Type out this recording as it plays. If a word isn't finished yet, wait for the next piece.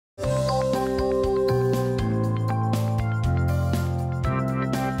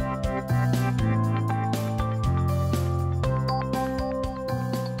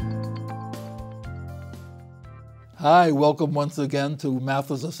Hi, welcome once again to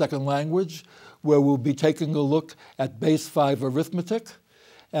Math as a Second Language, where we'll be taking a look at Base 5 arithmetic.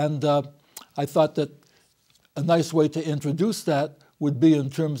 And I thought that a nice way to introduce that would be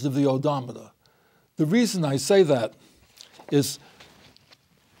in terms of the odometer. The reason I say that is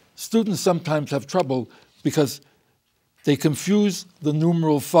students sometimes have trouble because they confuse the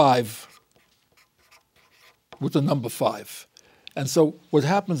numeral 5 with the number 5. And so what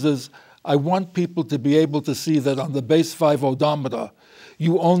happens is I want people to be able to see that on the base 5 odometer,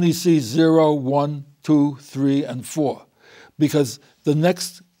 you only see 0, 1, 2, 3, and 4, because the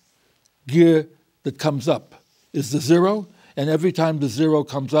next gear that comes up is the 0, and every time the 0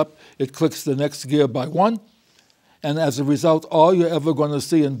 comes up, it clicks the next gear by 1, and as a result, all you're ever going to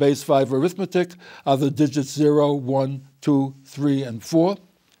see in base 5 arithmetic are the digits 0, 1, 2, 3, and 4.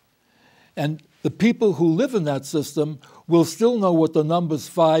 And the people who live in that system will still know what the numbers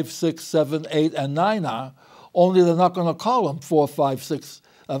 5, 6, 7, 8, and 9 are, only they're not going to call them 4, 5, 6,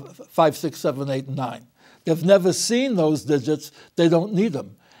 7, 8, and 9. They've never seen those digits. They don't need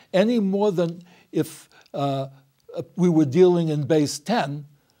them. Any more than if we were dealing in base 10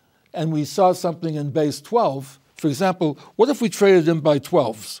 and we saw something in base 12. For example, what if we traded in by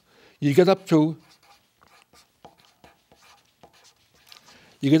 12s? You get up to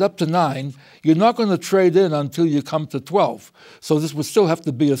 9, you're not going to trade in until you come to 12. So this would still have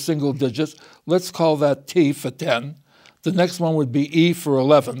to be a single digit. Let's call that T for 10. The next one would be E for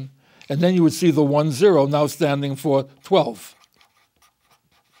 11. And then you would see the 1, 0 now standing for 12.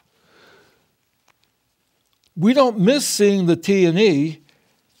 We don't miss seeing the T and E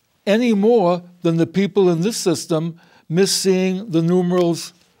any more than the people in this system miss seeing the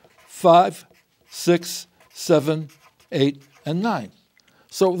numerals 5, 6, 7, 8, and 9.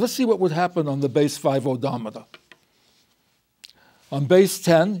 So let's see what would happen on the base 5 odometer. On base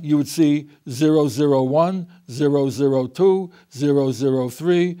 10, you would see 0, 0, 1, 0, 0, 2, 0, 0,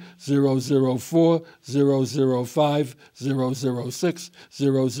 3, 0, 0, 4, 0, 0, 5, 0, 0, 6,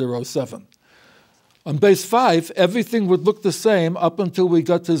 0, 0, 7. On base 5, everything would look the same up until we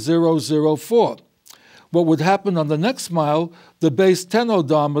got to 0, 0, 4. What would happen on the next mile, the base 10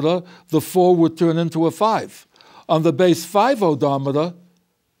 odometer, the 4 would turn into a 5. On the base 5 odometer,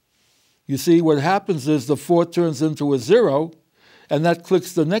 you see, what happens is the 4 turns into a 0, and that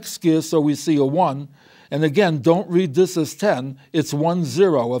clicks the next gear, so we see a 1. And again, don't read this as 10. It's 1,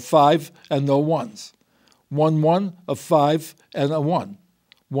 0, a 5 and no 1s. 1, 1, a 5 and a 1.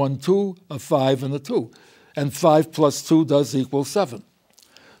 1, 2, a 5 and a 2. And 5 plus 2 does equal 7.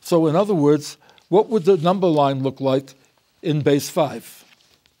 So in other words, what would the number line look like in base 5?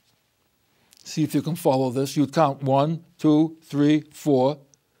 See if you can follow this. You'd count 1, 2, 3, 4.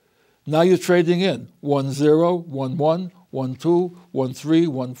 Now you're trading in 1, 0, 1, 1, 1, 2, 1, 3,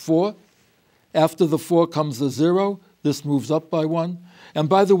 1, 4. After the 4 comes the 0. This moves up by 1. And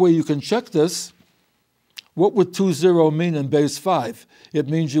by the way, you can check this. What would 2, 0 mean in base 5? It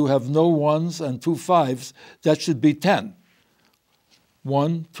means you have no 1s and 2 5s. That should be 10.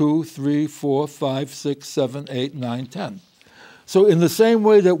 1, 2, 3, 4, 5, 6, 7, 8, 9, 10. So in the same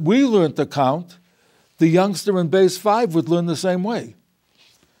way that we learned to count, the youngster in base 5 would learn the same way.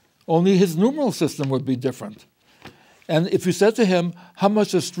 Only his numeral system would be different. And if you said to him, how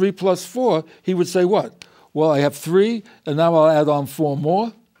much is 3 plus 4? He would say what? Well, I have 3, and now I'll add on 4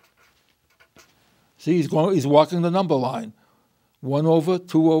 more. See, he's walking the number line. 1 over,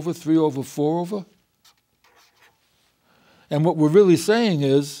 2 over, 3 over, 4 over. And what we're really saying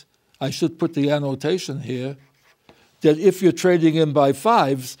is, I should put the annotation here, that if you're trading in by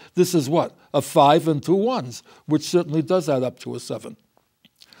 5s, this is what? A 5 and 2 1s, which certainly does add up to a 7.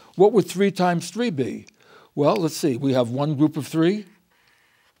 What would 3 times 3 be? Well, let's see. We have one group of 3.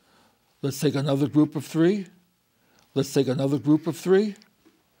 Let's take another group of 3. Let's take another group of 3.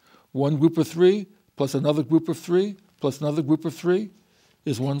 One group of 3 plus another group of 3 plus another group of 3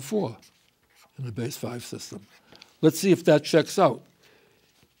 is 1, 4 in the base 5 system. Let's see if that checks out.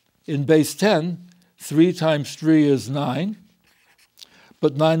 In base 10, 3 times 3 is 9.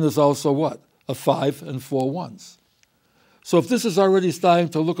 But 9 is also what? A 5 and 4 1s. So if this is already starting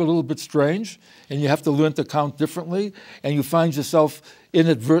to look a little bit strange, and you have to learn to count differently, and you find yourself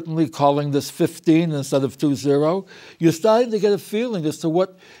inadvertently calling this 15 instead of 2, 0, you're starting to get a feeling as to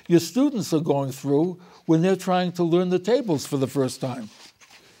what your students are going through when they're trying to learn the tables for the first time.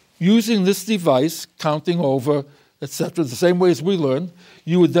 Using this device, counting over, etc., the same way as we learned,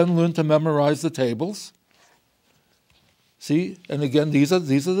 you would then learn to memorize the tables. See, and again, these are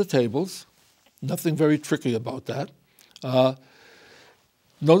the tables. Nothing very tricky about that.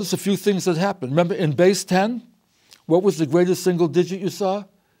 Notice a few things that happen. Remember, in base 10, what was the greatest single digit you saw?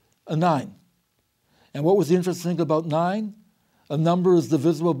 A 9. And what was the interesting thing about 9? A number is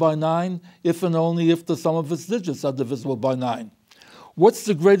divisible by 9 if and only if the sum of its digits are divisible by 9. What's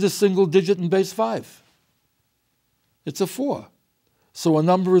the greatest single digit in base 5? It's a 4. So a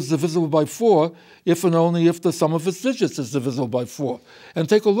number is divisible by 4 if and only if the sum of its digits is divisible by 4. And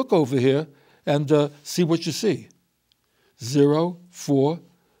take a look over here and see what you see. 0, 4,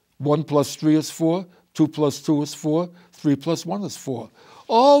 1 plus 3 is 4, 2 plus 2 is 4, 3 plus 1 is 4.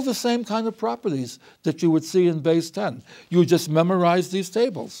 All the same kind of properties that you would see in base 10. You just memorize these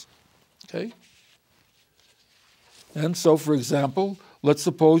tables. Okay? And so, for example, let's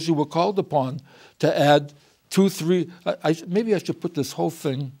suppose you were called upon to add 2, 3. Maybe I should put this whole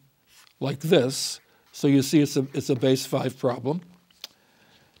thing like this, so you see it's a base 5 problem.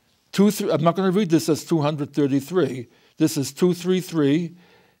 2, 3, I'm not going to read this as 233. This is 233,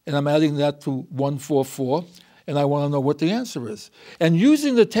 and I'm adding that to 144, and I want to know what the answer is. And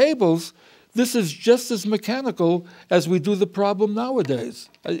using the tables, this is just as mechanical as we do the problem nowadays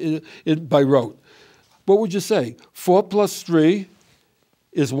by rote. What would you say? 4 plus 3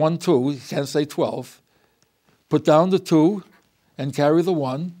 is 1, 2. You can't say 12. Put down the 2 and carry the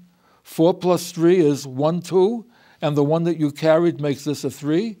 1. 4 plus 3 is 1, 2, and the 1 that you carried makes this a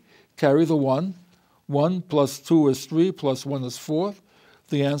 3. Carry the 1. 1 plus 2 is 3, plus 1 is 4.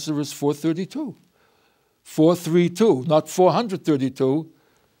 The answer is 432. 432, not 432,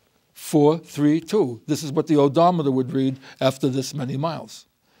 432. This is what the odometer would read after this many miles.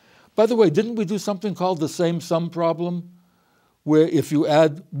 By the way, didn't we do something called the same sum problem, where if you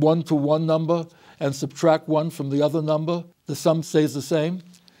add 1 to one number and subtract 1 from the other number, the sum stays the same?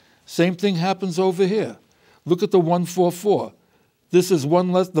 Same thing happens over here. Look at the 144. This is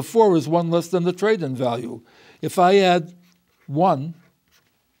 1 less, the 4 is 1 less than the trade-in value. If I add 1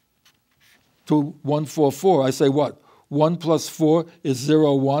 to 144, I say what? 1 plus 4 is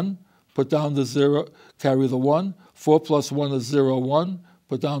 0, 1. Put down the 0, carry the 1. 4 plus 1 is 0, 1.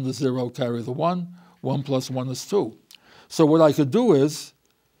 Put down the 0, carry the 1. 1 plus 1 is 2. So what I could do is,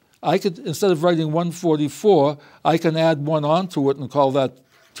 I could, instead of writing 144, I can add 1 onto it and call that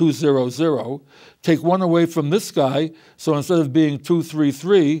 200. Take 1 away from this guy, so instead of being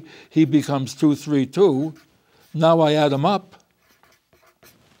 233, he becomes 232. Now I add them up.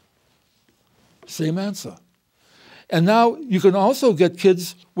 Same answer. And now you can also get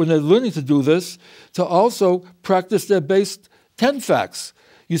kids, when they're learning to do this, to also practice their base 10 facts.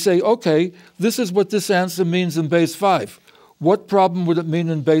 You say, okay, this is what this answer means in base 5. What problem would it mean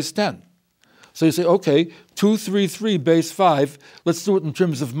in base 10? So you say, okay, 233 base 5, let's do it in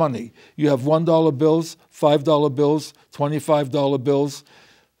terms of money. You have $1 bills, $5 bills, $25 bills,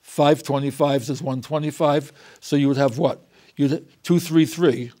 5 25s is 125, so you would have what?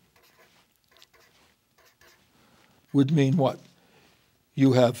 233 would mean what?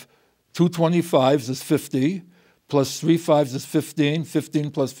 You have 2 25s is 50, plus 3 5s is 15,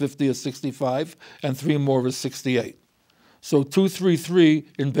 15 plus 50 is 65, and 3 more is 68. So 233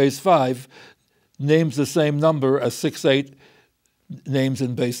 in base 5 names the same number as 68 names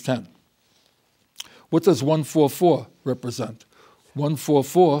in base 10. What does 144 represent?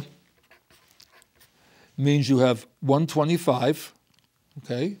 144 means you have 125,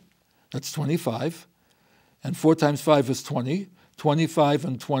 okay, that's 25, and 4 times 5 is 20. 25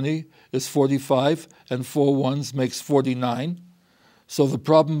 and 20 is 45, and 4 ones makes 49.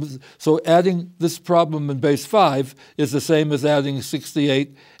 So adding this problem in base 5 is the same as adding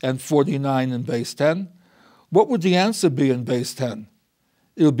 68 and 49 in base 10. What would the answer be in base 10?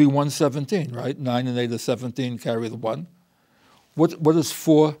 It would be 117, right? 9 and 8 is 17, carry the 1. What is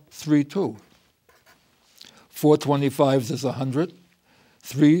 432? 4 25s is 100.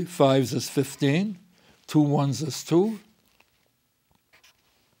 3 5s is 15. 2 1s is 2.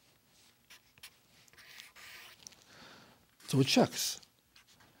 So it checks.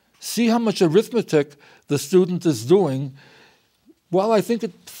 See how much arithmetic the student is doing. Well, I think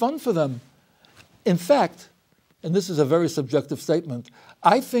it's fun for them. In fact, and this is a very subjective statement,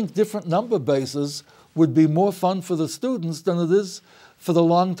 I think different number bases would be more fun for the students than it is for the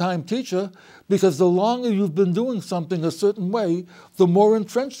long-time teacher, because the longer you've been doing something a certain way, the more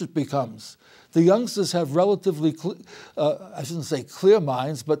entrenched it becomes. The youngsters have relatively, I shouldn't say clear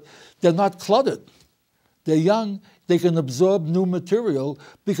minds, but they're not cluttered. They're young, they can absorb new material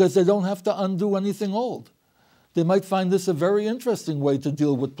because they don't have to undo anything old. They might find this a very interesting way to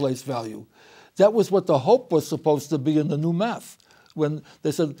deal with place value. That was what the hope was supposed to be in the new math. When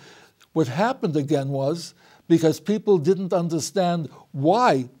they said, what happened again was, because people didn't understand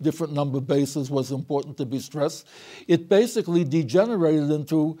why different number bases was important to be stressed, it basically degenerated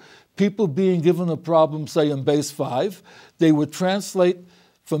into people being given a problem, say in base 5, they would translate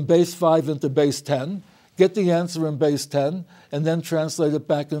from base 5 into base 10, get the answer in base 10, and then translate it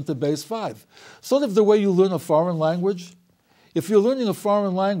back into base 5. Sort of the way you learn a foreign language. If you're learning a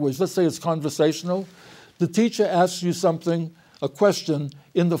foreign language, let's say it's conversational, the teacher asks you something, a question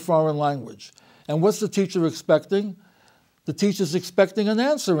in the foreign language. And what's the teacher expecting? The teacher's expecting an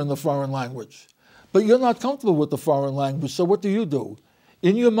answer in the foreign language. But you're not comfortable with the foreign language, so what do?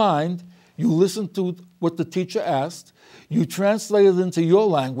 In your mind, you listen to what the teacher asked, you translate it into your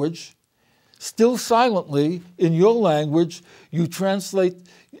language, still silently, in your language, you take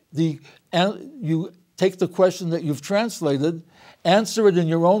the question that you've translated, answer it in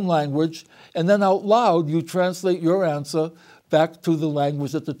your own language, and then out loud you translate your answer back to the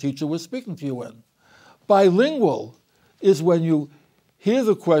language that the teacher was speaking to you in. Bilingual is when you hear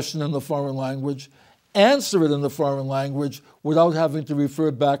the question in the foreign language, answer it in the foreign language without having to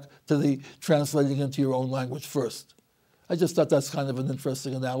refer back to the translating into your own language first. I just thought that's kind of an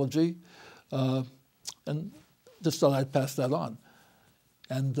interesting analogy, and just thought I'd pass that on.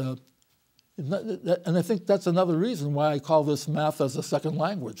 And I think that's another reason why I call this math as a second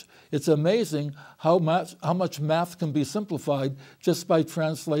language. It's amazing how much math can be simplified just by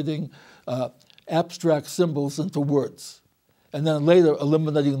translating abstract symbols into words, and then later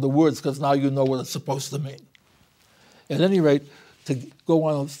eliminating the words because now you know what it's supposed to mean. At any rate, to go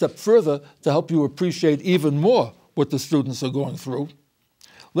on a step further to help you appreciate even more what the students are going through,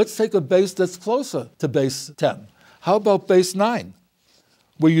 let's take a base that's closer to base 10. How about base 9,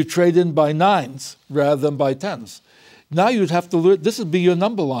 where you trade in by 9s rather than by 10s? Now you'd have to learn, this would be your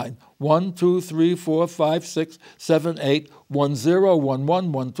number line. 1, 2, 3, 4, 5, 6, 7, 8, 1, 0, 1,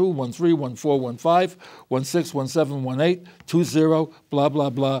 1, 1, 2, 1, 3, 1, 4, 1, 5, 1, 6, 1, 7, 1, 8, 2, 0, blah, blah,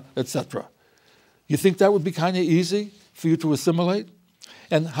 blah, etc. You think that would be kind of easy for you to assimilate?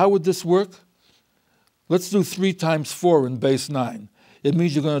 And how would this work? Let's do 3 times 4 in base 9. It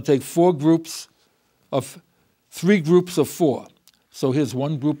means you're going to take 3 groups of 4. So here's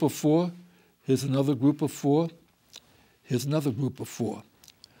one group of 4, here's another group of 4, here's another group of 4.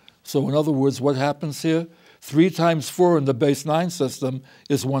 So in other words, what happens here? 3 times 4 in the base 9 system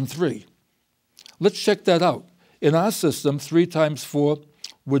is 13. Let's check that out. In our system, 3 times 4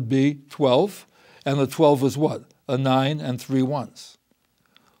 would be 12, and the 12 is what? A 9 and 3 1s.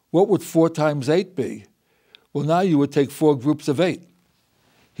 What would 4 times 8 be? Well, now you would take 4 groups of 8.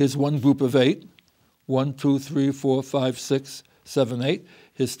 Here's one group of 8. 1, 2, 3, 4, 5, 6, 7, 8.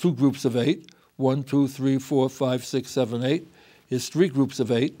 Here's 2 groups of 8. 1, 2, 3, 4, 5, 6, 7, 8. Here's 3 groups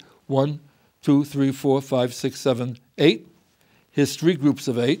of 8. 1, 2, 3, 4, 5, 6, 7, 8. Here's 3 groups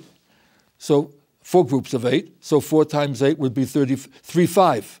of 8. So 4 groups of 8. So 4 times 8 would be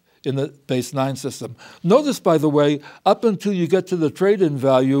 35 in the base 9 system. Notice, by the way, up until you get to the trade-in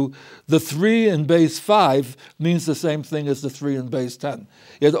value, the 3 in base 5 means the same thing as the 3 in base 10.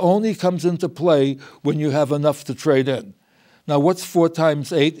 It only comes into play when you have enough to trade in. Now, what's 4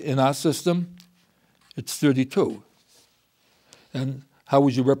 times 8 in our system? It's 32. And how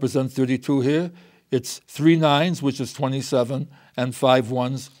would you represent 32 here? It's 3 9s, which is 27, and 5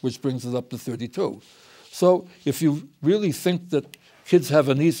 1s, which brings it up to 32. So if you really think that kids have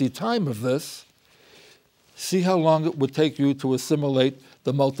an easy time of this, see how long it would take you to assimilate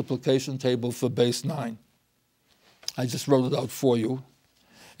the multiplication table for base 9. I just wrote it out for you.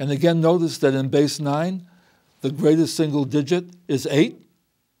 And again, notice that in base 9, the greatest single digit is 8.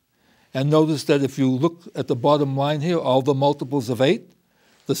 And notice that if you look at the bottom line here, all the multiples of 8,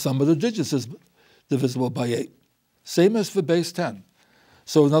 the sum of the digits is divisible by 8. Same as for base 10.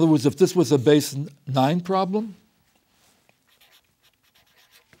 So in other words, if this was a base 9 problem,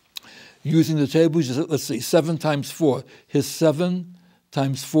 using the table, let's see, 7 times 4. Here's 7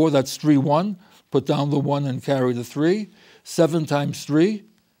 times 4, that's 3, 1. Put down the 1 and carry the 3. 7 times 3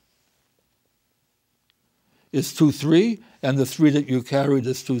 is 2, 3, and the 3 that you carried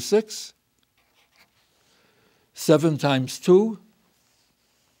is 2, 6. 7 times 2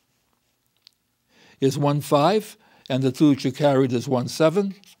 is 1, 5, and the 2 that you carried is 1,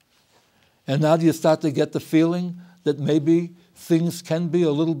 7. And now do you start to get the feeling that maybe things can be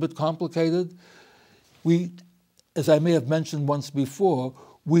a little bit complicated? We, as I may have mentioned once before,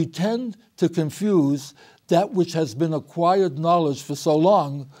 we tend to confuse that which has been acquired knowledge for so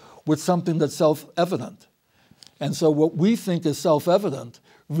long with something that's self-evident. And so what we think is self-evident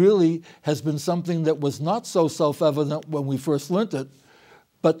really has been something that was not so self-evident when we first learned it,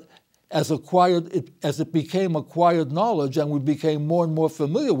 but as it became acquired knowledge and we became more and more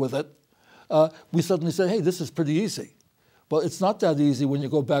familiar with it, we suddenly said, hey, this is pretty easy. Well, it's not that easy when you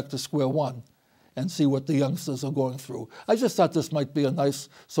go back to square one and see what the youngsters are going through. I just thought this might be a nice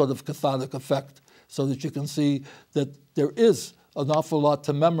sort of cathartic effect so that you can see that there is an awful lot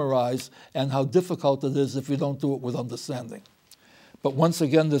to memorize and how difficult it is if you don't do it with understanding. But once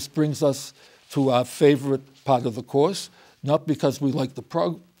again, this brings us to our favorite part of the course, not because we like the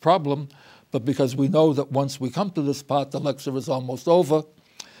problem, but because we know that once we come to this part, the lecture is almost over.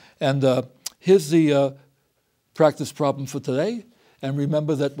 And here's the practice problem for today. And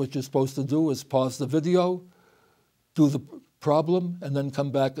remember that what you're supposed to do is pause the video, do the problem, and then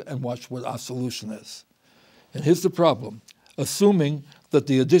come back and watch what our solution is. And here's the problem. Assuming that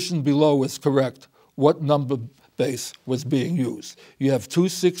the addition below is correct, what number base was being used? You have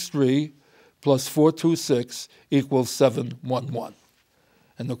 263 plus 426 equals 711.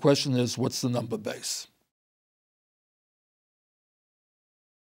 And the question is, what's the number base?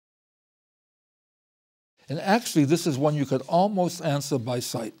 And actually, this is one you could almost answer by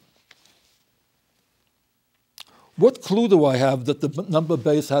sight. What clue do I have that the number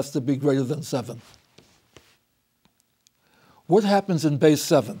base has to be greater than 7? What happens in base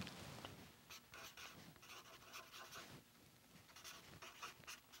 7?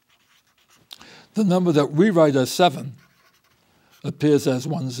 The number that we write as 7 appears as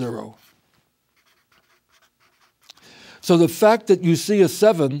 10. So the fact that you see a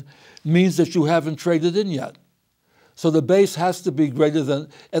 7 means that you haven't traded in yet. So the base has to be greater than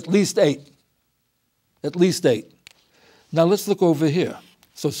at least 8. At least 8. Now let's look over here.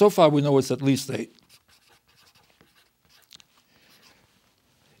 So far we know it's at least 8.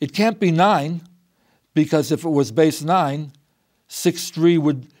 It can't be 9, because if it was base 9, 6-3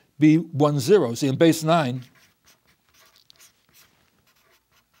 would be 10. See, in base 9,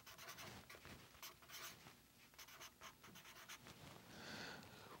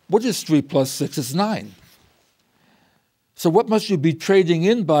 what is 3 plus 6? It's 9. So what must you be trading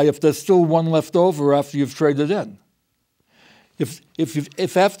in by if there's still 1 left over after you've traded in?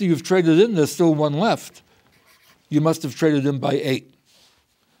 If after you've traded in there's still 1 left, you must have traded in by 8.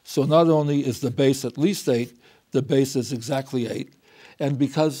 So not only is the base at least 8, the base is exactly 8. And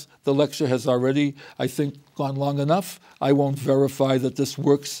because the lecture has already, I think, gone long enough, I won't verify that this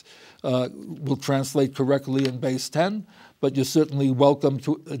works, will translate correctly in base 10, but you're certainly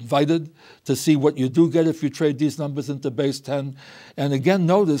invited to see what you do get if you trade these numbers into base 10. And again,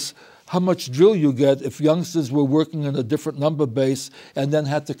 notice how much drill you get if youngsters were working in a different number base and then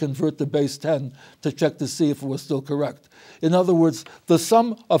had to convert to base 10 to check to see if it was still correct. In other words, the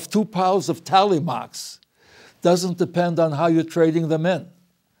sum of 2 piles of tally marks doesn't depend on how you're trading them in.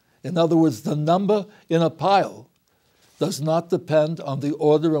 In other words, the number in a pile does not depend on the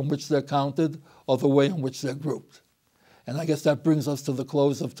order in which they're counted or the way in which they're grouped. And I guess that brings us to the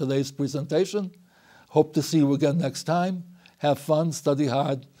close of today's presentation. Hope to see you again next time. Have fun, study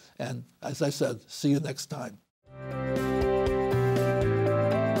hard, and as I said, see you next time.